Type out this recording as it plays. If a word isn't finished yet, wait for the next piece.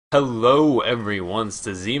Hello everyone,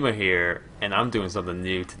 Stazima here, and I'm doing something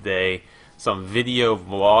new today. Some video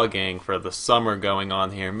vlogging for the summer going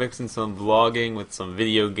on here, mixing some vlogging with some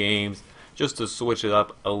video games, just to switch it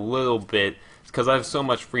up a little bit, because I have so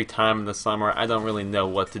much free time in the summer, I don't really know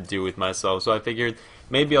what to do with myself, so I figured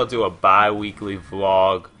maybe I'll do a bi-weekly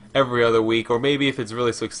vlog every other week, or maybe if it's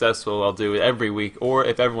really successful, I'll do it every week, or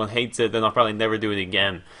if everyone hates it, then I'll probably never do it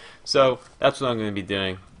again. So, that's what I'm going to be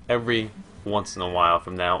doing every once in a while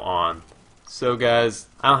from now on. So guys,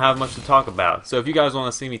 I don't have much to talk about. So if you guys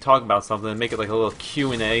want to see me talk about something, make it like a little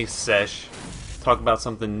Q&A sesh. Talk about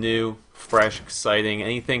something new, fresh, exciting,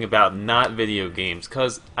 anything about not video games.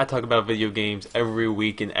 Because I talk about video games every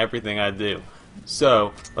week in everything I do.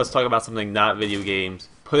 So let's talk about something not video games.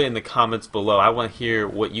 Put it in the comments below. I want to hear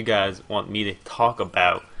what you guys want me to talk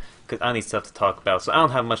about. Because I need stuff to talk about. So I don't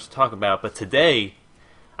have much to talk about. But today,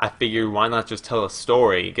 I figured why not just tell a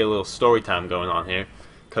story, get a little story time going on here,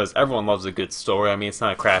 because everyone loves a good story. I mean, it's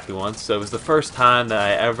not a crappy one. So it was the first time that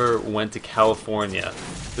I ever went to California.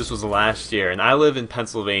 This was last year, and I live in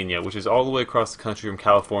Pennsylvania, which is all the way across the country from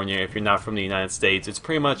California. If you're not from the United States, it's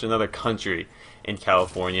pretty much another country in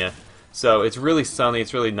California. So it's really sunny,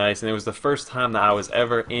 it's really nice, and it was the first time that I was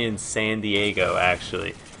ever in San Diego,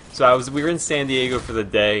 actually. So we were in San Diego for the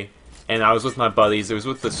day, and I was with my buddies. It was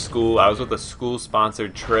with the school. I was with a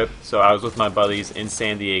school-sponsored trip, so I was with my buddies in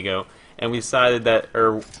San Diego, and we decided that,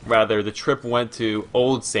 or rather, the trip went to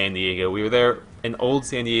Old San Diego. We were there in Old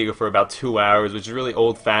San Diego for about 2 hours, which is really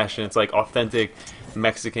old-fashioned. It's like authentic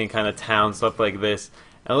Mexican kind of town, stuff like this.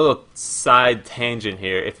 And a little side tangent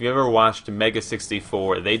here. If you ever watched Mega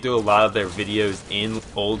 64, they do a lot of their videos in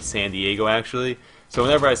Old San Diego, actually. So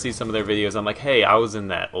whenever I see some of their videos, I'm like, hey, I was in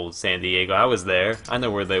that Old San Diego. I was there. I know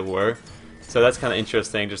where they were. So that's kind of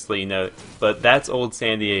interesting, just to let you know. But that's Old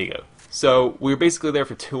San Diego. So we were basically there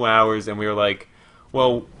for 2 hours, and we were like,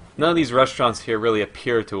 well, none of these restaurants here really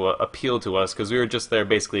appeal to us, because we were just there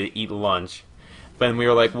basically to eat lunch. Then we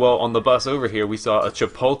were like, well, on the bus over here, we saw a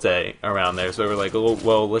Chipotle around there. So we were like, oh,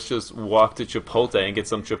 well, let's just walk to Chipotle and get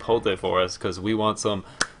some Chipotle for us, because we want some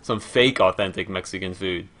fake authentic Mexican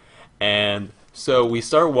food. And so we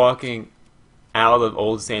start walking out of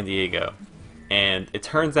Old San Diego, and it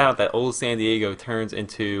turns out that Old San Diego turns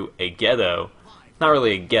into a ghetto. Not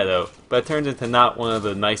really a ghetto, but it turns into not one of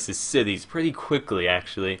the nicest cities pretty quickly,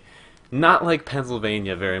 actually. Not like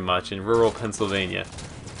Pennsylvania very much, in rural Pennsylvania.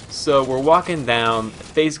 So we're walking down,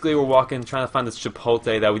 basically we're walking, trying to find this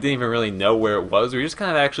Chipotle that we didn't even really know where it was. We were just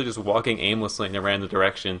kind of actually just walking aimlessly in a random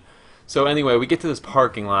direction. So anyway, we get to this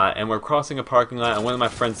parking lot, and we're crossing a parking lot, and one of my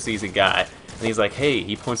friends sees a guy, and he's like, hey,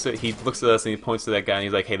 he looks at us, and he points to that guy, and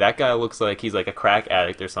he's like, hey, that guy looks like he's like a crack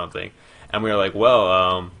addict or something. And we were like,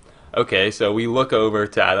 well, okay, so we look over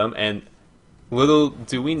to Adam, and little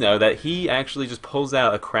do we know that he actually just pulls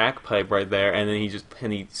out a crack pipe right there, and then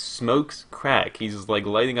he smokes crack. He's just like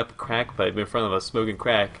lighting up a crack pipe in front of us, smoking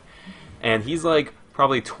crack, and he's like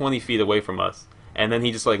probably 20 feet away from us, and then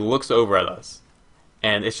he just like looks over at us.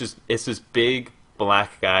 And it's this big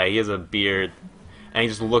black guy. He has a beard, and he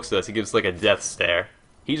just looks at us. He gives like a death stare.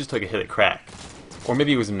 He just took a hit of crack, or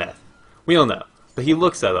maybe it was meth. We don't know. But he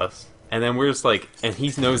looks at us, and then we're just like, and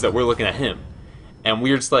he knows that we're looking at him, and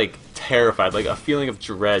we're just like terrified. Like a feeling of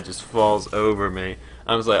dread just falls over me.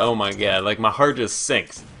 I was like, oh my god! Like my heart just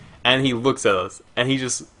sinks. And he looks at us, and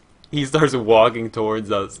he starts walking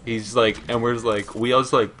towards us. He's just like, and we're just like, we all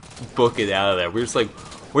just like book it out of there. We're just like.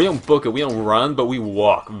 We don't book it, we don't run, but we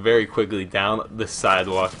walk very quickly down the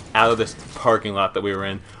sidewalk, out of this parking lot that we were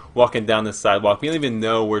in, walking down this sidewalk. We don't even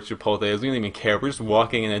know where Chipotle is, we don't even care, we're just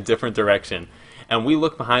walking in a different direction. And we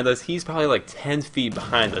look behind us, he's probably like 10 feet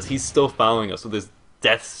behind us. He's still following us with this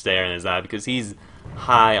death stare in his eye because he's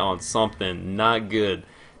high on something not good.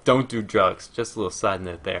 Don't do drugs, just a little side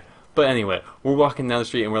note there. But anyway, we're walking down the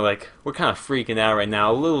street and we're kind of freaking out right now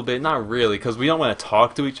a little bit, not really, because we don't want to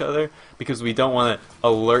talk to each other, because we don't want to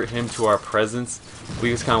alert him to our presence.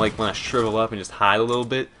 We just kind of like want to shrivel up and just hide a little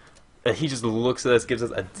bit. And he just looks at us, gives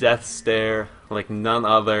us a death stare like none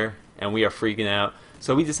other, and we are freaking out.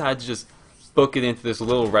 So we decided to just book it into this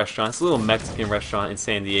little restaurant. It's a little Mexican restaurant in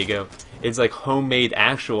San Diego. It's like homemade,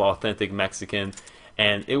 actual, authentic Mexican,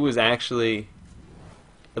 and it was actually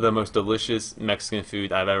the most delicious Mexican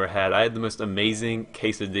food I've ever had. I had the most amazing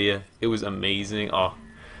quesadilla. It was amazing. Oh,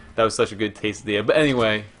 that was such a good quesadilla. But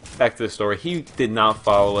anyway, back to the story. He did not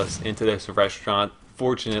follow us into this restaurant.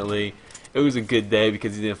 Fortunately, it was a good day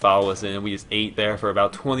because he didn't follow us in. We just ate there for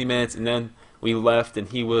about 20 minutes, and then we left, and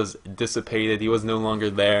he was dissipated. He was no longer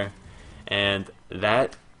there. And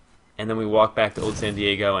then we walked back to Old San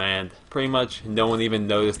Diego, and pretty much no one even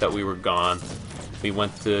noticed that we were gone. We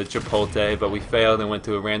went to Chipotle, but we failed and went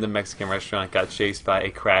to a random Mexican restaurant, got chased by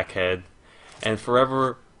a crackhead. And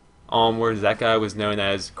forever onwards, that guy was known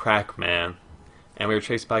as Crackman. And we were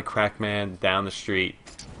chased by Crackman down the street.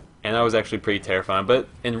 And that was actually pretty terrifying. But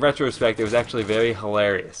in retrospect, it was actually very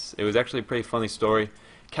hilarious. It was actually a pretty funny story.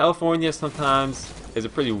 California sometimes is a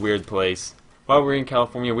pretty weird place. While we were in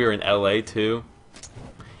California, we were in LA too.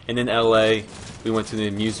 And in LA, we went to the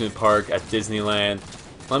amusement park at Disneyland.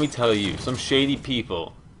 Let me tell you, some shady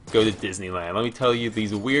people go to Disneyland. Let me tell you,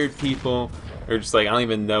 these weird people are just like, I don't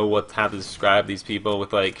even know how to describe these people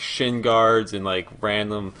with like shin guards and like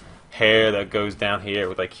random hair that goes down here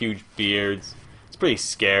with like huge beards. It's pretty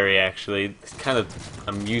scary actually. It's kind of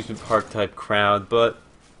amusement park type crowd, but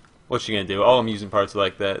what you gonna do? All amusement parks are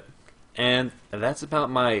like that. And that's about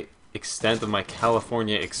my extent of my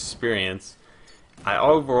California experience. I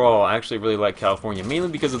actually really like California, mainly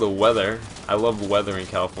because of the weather. I love weather in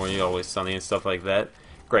California, always sunny and stuff like that.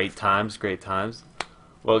 Great times, great times.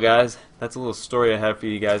 Well guys, that's a little story I have for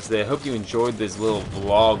you guys today. I hope you enjoyed this little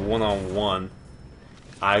vlog one-on-one.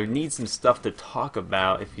 I need some stuff to talk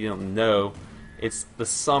about if you don't know. It's the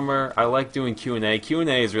summer. I like doing Q&A.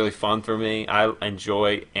 Q&A is really fun for me. I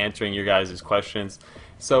enjoy answering your guys' questions.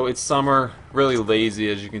 So it's summer, really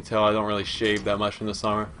lazy as you can tell. I don't really shave that much in the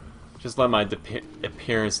summer. Just let my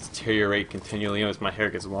appearance deteriorate continually as my hair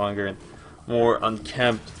gets longer and more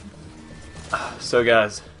unkempt. So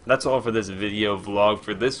guys, that's all for this video vlog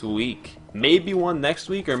for this week. Maybe one next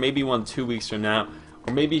week, or maybe one 2 weeks from now.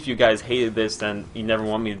 Or maybe if you guys hated this, then you never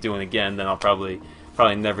want me to do it again, then I'll probably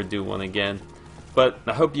never do one again. But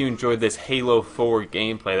I hope you enjoyed this Halo 4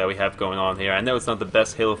 gameplay that we have going on here. I know it's not the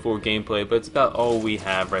best Halo 4 gameplay, but it's about all we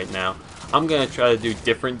have right now. I'm going to try to do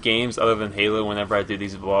different games other than Halo whenever I do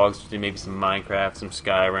these vlogs. Maybe some Minecraft, some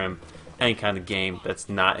Skyrim, any kind of game that's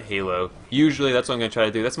not Halo. Usually that's what I'm going to try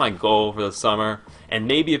to do. That's my goal for the summer. And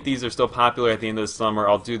maybe if these are still popular at the end of the summer,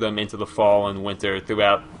 I'll do them into the fall and winter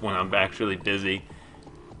throughout when I'm actually busy.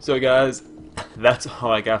 So guys, that's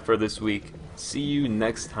all I got for this week. See you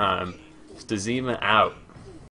next time. Storytime out.